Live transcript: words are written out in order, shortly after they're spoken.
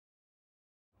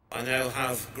I now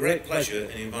have great pleasure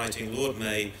in inviting Lord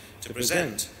May to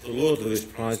present the Lord Lewis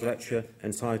Prize Lecture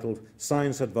entitled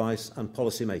Science Advice and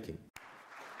Policy Making.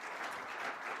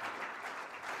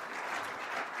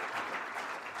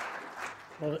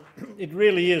 Well, it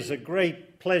really is a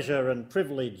great pleasure and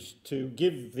privilege to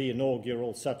give the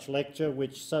inaugural such lecture,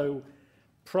 which so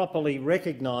properly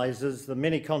recognises the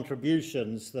many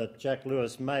contributions that Jack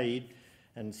Lewis made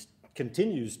and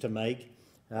continues to make,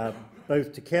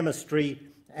 both to chemistry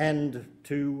and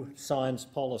to science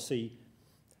policy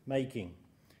making.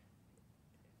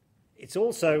 It's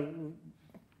also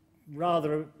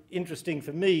rather interesting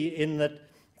for me in that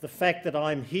the fact that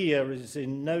I'm here is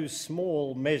in no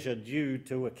small measure due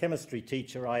to a chemistry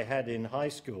teacher I had in high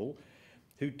school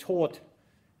who taught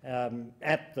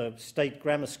at the state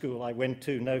grammar school I went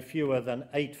to no fewer than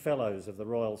 8 fellows of the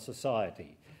Royal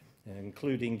Society,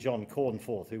 including John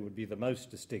Cornforth, who would be the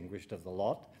most distinguished of the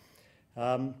lot.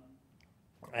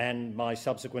 And my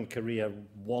subsequent career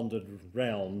wandered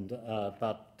round,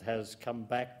 but has come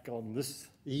back on this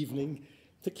evening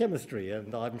to chemistry,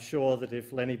 and I'm sure that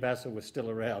if Lenny Basser was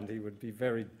still around, he would be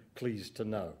very pleased to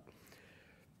know.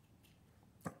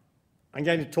 I'm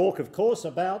going to talk, of course,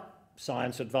 about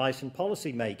science advice and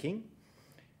policy making.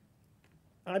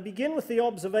 I begin with the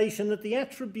observation that the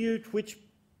attribute which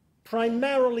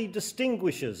primarily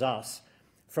distinguishes us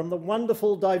from the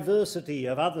wonderful diversity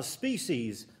of other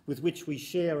species with which we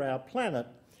share our planet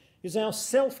is our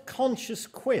self-conscious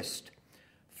quest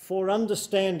for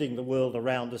understanding the world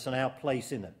around us and our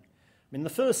place in it. I mean, the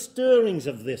first stirrings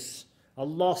of this are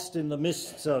lost in the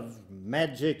mists of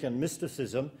magic and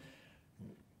mysticism.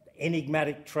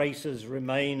 Enigmatic traces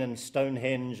remain in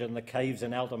Stonehenge and the caves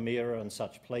in Altamira and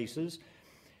such places.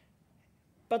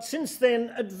 But since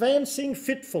then, advancing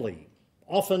fitfully,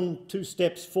 often 2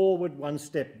 steps forward, 1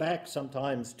 step back,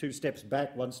 sometimes 2 steps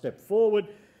back, 1 step forward,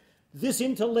 this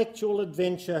intellectual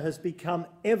adventure has become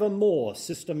ever more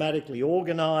systematically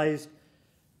organised,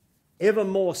 ever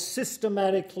more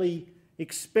systematically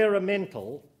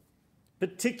experimental,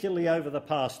 particularly over the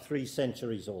past 3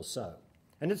 centuries or so.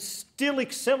 And it's still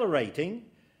accelerating,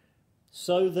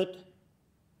 so that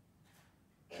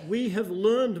we have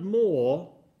learned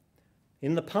more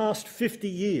in the past 50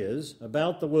 years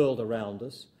about the world around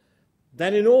us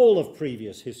than in all of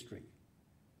previous history.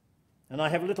 And I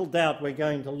have little doubt we're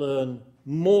going to learn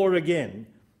more again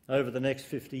over the next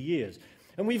 50 years.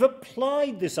 And we've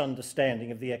applied this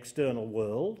understanding of the external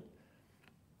world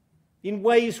in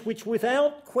ways which,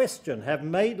 without question, have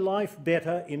made life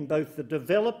better in both the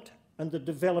developed and the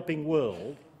developing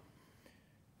world.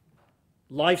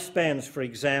 Lifespans, for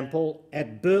example,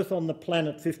 at birth on the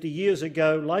planet 50 years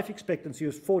ago, life expectancy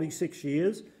was 46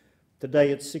 years.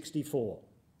 Today it's 64.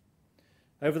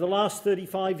 Over the last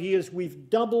 35 years, we've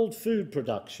doubled food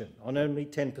production on only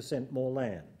 10% more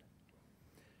land.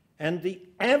 And the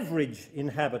average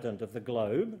inhabitant of the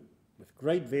globe, with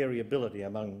great variability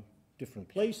among different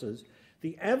places,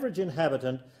 the average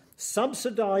inhabitant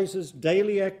subsidises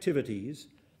daily activities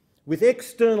with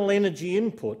external energy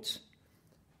inputs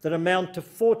that amount to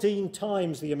 14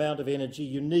 times the amount of energy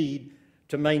you need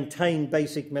to maintain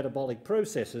basic metabolic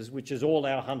processes, which is all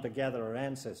our hunter-gatherer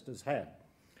ancestors had.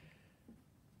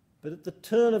 But at the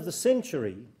turn of the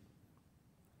century,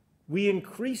 we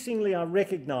increasingly are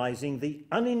recognising the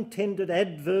unintended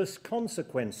adverse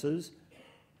consequences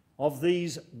of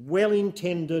these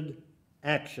well-intended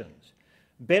actions.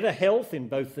 Better health in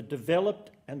both the developed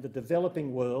and the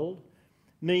developing world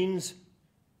means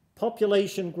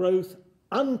population growth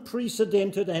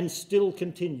unprecedented and still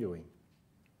continuing.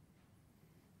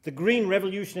 The green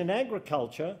revolution in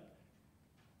agriculture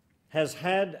has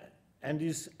had and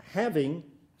is having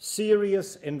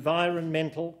serious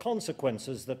environmental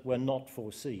consequences that were not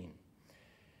foreseen.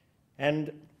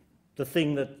 And the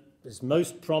thing that is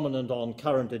most prominent on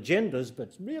current agendas,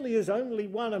 but really is only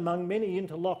one among many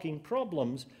interlocking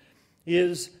problems,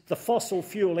 is the fossil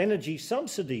fuel energy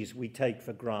subsidies we take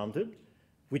for granted,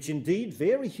 which indeed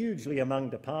vary hugely among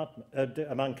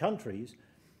countries,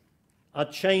 are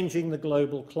changing the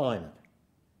global climate.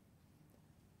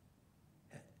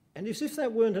 And as if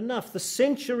that weren't enough, the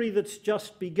century that's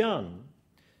just begun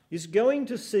is going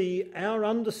to see our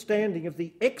understanding of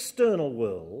the external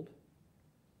world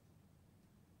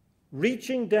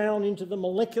reaching down into the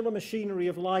molecular machinery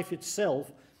of life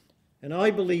itself, and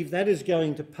I believe that is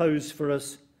going to pose for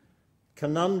us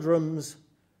conundrums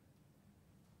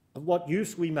of what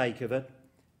use we make of it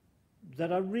that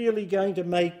are really going to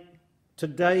make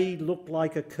today look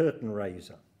like a curtain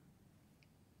raiser.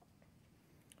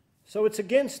 So it's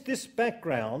against this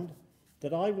background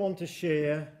that I want to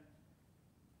share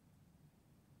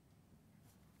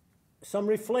some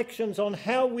reflections on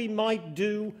how we might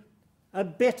do a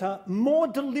better, more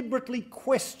deliberately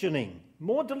questioning,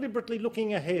 more deliberately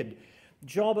looking ahead,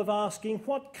 job of asking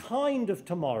what kind of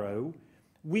tomorrow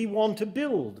we want to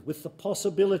build with the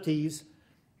possibilities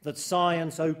that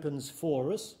science opens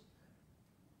for us,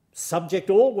 subject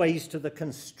always to the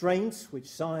constraints which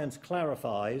science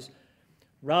clarifies,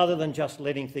 rather than just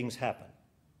letting things happen.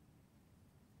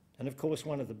 And of course,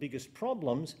 one of the biggest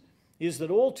problems is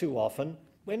that all too often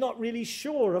we're not really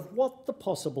sure of what the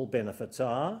possible benefits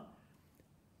are,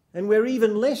 and we're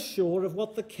even less sure of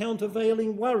what the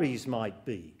countervailing worries might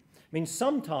be. I mean,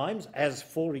 sometimes, as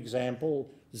for example,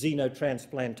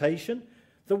 xenotransplantation,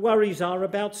 the worries are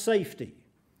about safety.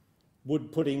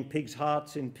 Would putting pigs'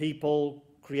 hearts in people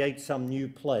create some new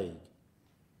plague?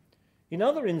 In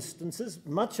other instances,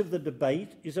 much of the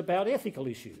debate is about ethical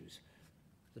issues.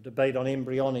 The debate on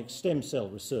embryonic stem cell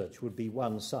research would be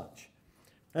one such.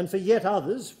 And for yet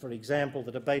others, for example,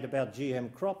 the debate about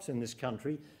GM crops in this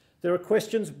country, there are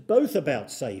questions both about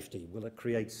safety, will it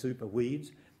create super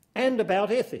weeds, and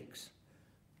about ethics.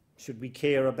 Should we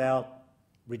care about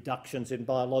reductions in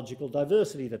biological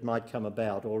diversity that might come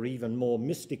about, or even more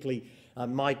mystically,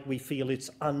 might we feel it's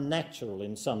unnatural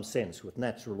in some sense, with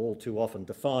natural all too often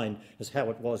defined as how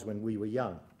it was when we were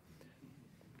young.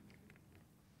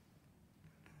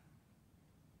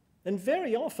 And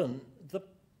very often, the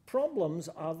problems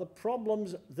are the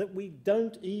problems that we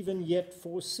don't even yet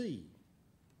foresee.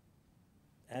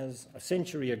 As a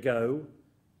century ago,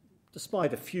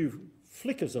 despite a few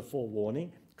flickers of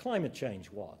forewarning, climate change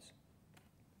was.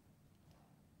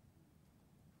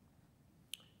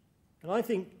 And I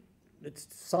think it's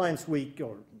Science Week,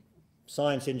 or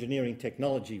Science, Engineering,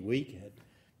 Technology Week,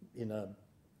 in an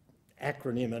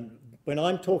acronym, and when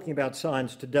I'm talking about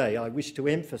science today, I wish to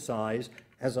emphasise,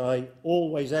 as I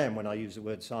always am when I use the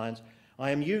word science,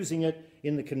 I am using it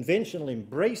in the conventional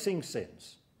embracing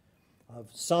sense of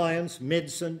science,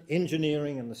 medicine,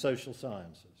 engineering and the social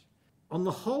sciences. On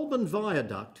the Holborn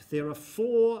Viaduct, there are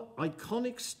 4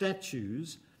 iconic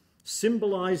statues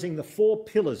symbolising the 4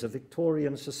 pillars of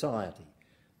Victorian society: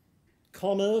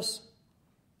 commerce,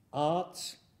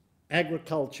 arts,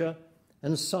 agriculture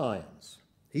and science,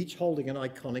 each holding an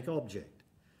iconic object.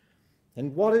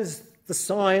 And what is the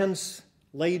science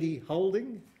lady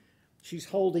holding? She's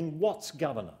holding Watt's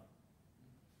governor,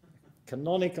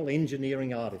 canonical engineering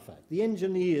artefact. The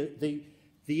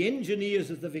engineers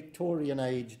of the Victorian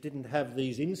age didn't have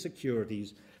these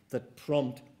insecurities that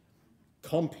prompt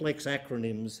complex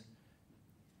acronyms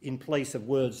in place of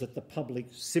words that the public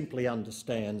simply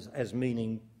understands as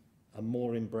meaning a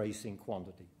more embracing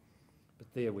quantity.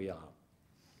 But there we are.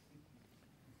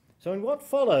 So in what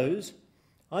follows,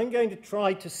 I'm going to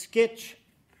try to sketch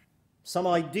some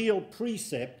ideal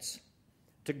precepts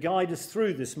to guide us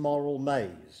through this moral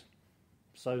maze,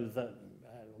 so that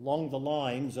along the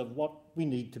lines of what we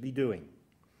need to be doing.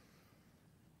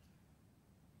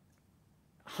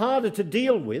 Harder to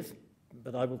deal with,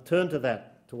 but I will turn to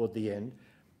that toward the end,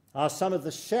 are some of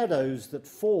the shadows that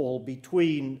fall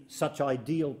between such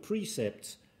ideal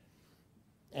precepts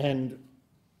and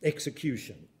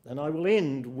execution. And I will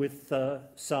end with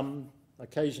some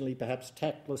occasionally perhaps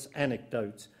tactless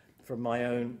anecdotes from my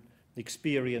own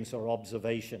experience or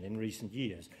observation in recent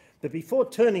years. But before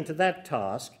turning to that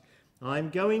task, I'm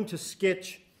going to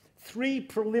sketch 3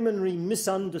 preliminary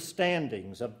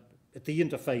misunderstandings at the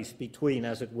interface between,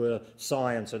 as it were,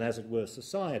 science and, as it were,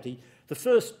 society. The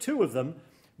first 2 of them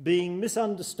being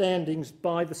misunderstandings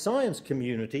by the science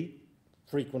community,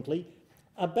 frequently,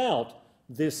 about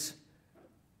this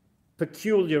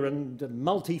peculiar and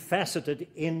multifaceted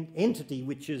entity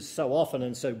which is so often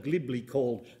and so glibly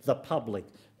called the public,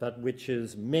 but which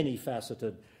is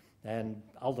many-faceted and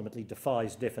ultimately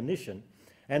defies definition.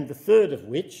 And the third of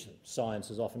which, science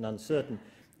is often uncertain,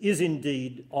 is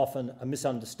indeed often a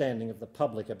misunderstanding of the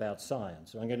public about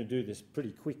science. So I'm going to do this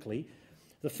pretty quickly.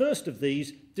 The first of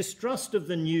these, distrust of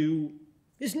the new,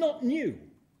 is not new.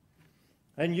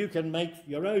 And you can make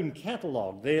your own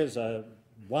catalogue. There's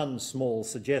one small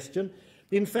suggestion.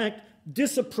 In fact,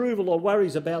 disapproval or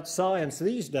worries about science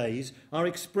these days are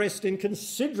expressed in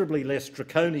considerably less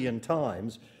draconian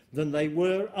times than they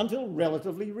were until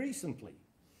relatively recently.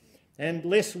 And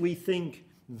lest we think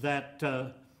that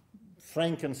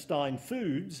Frankenstein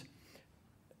foods,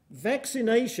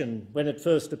 vaccination, when it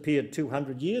first appeared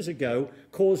 200 years ago,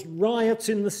 caused riots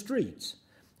in the streets.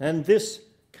 And this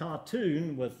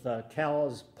cartoon with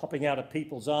cows popping out of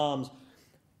people's arms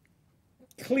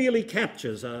clearly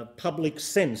captures a public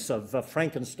sense of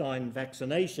Frankenstein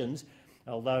vaccinations,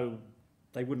 although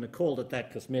they wouldn't have called it that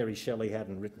because Mary Shelley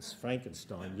hadn't written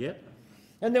Frankenstein yet.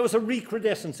 And there was a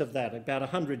recrudescence of that about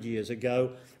 100 years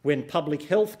ago when public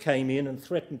health came in and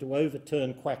threatened to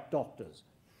overturn quack doctors.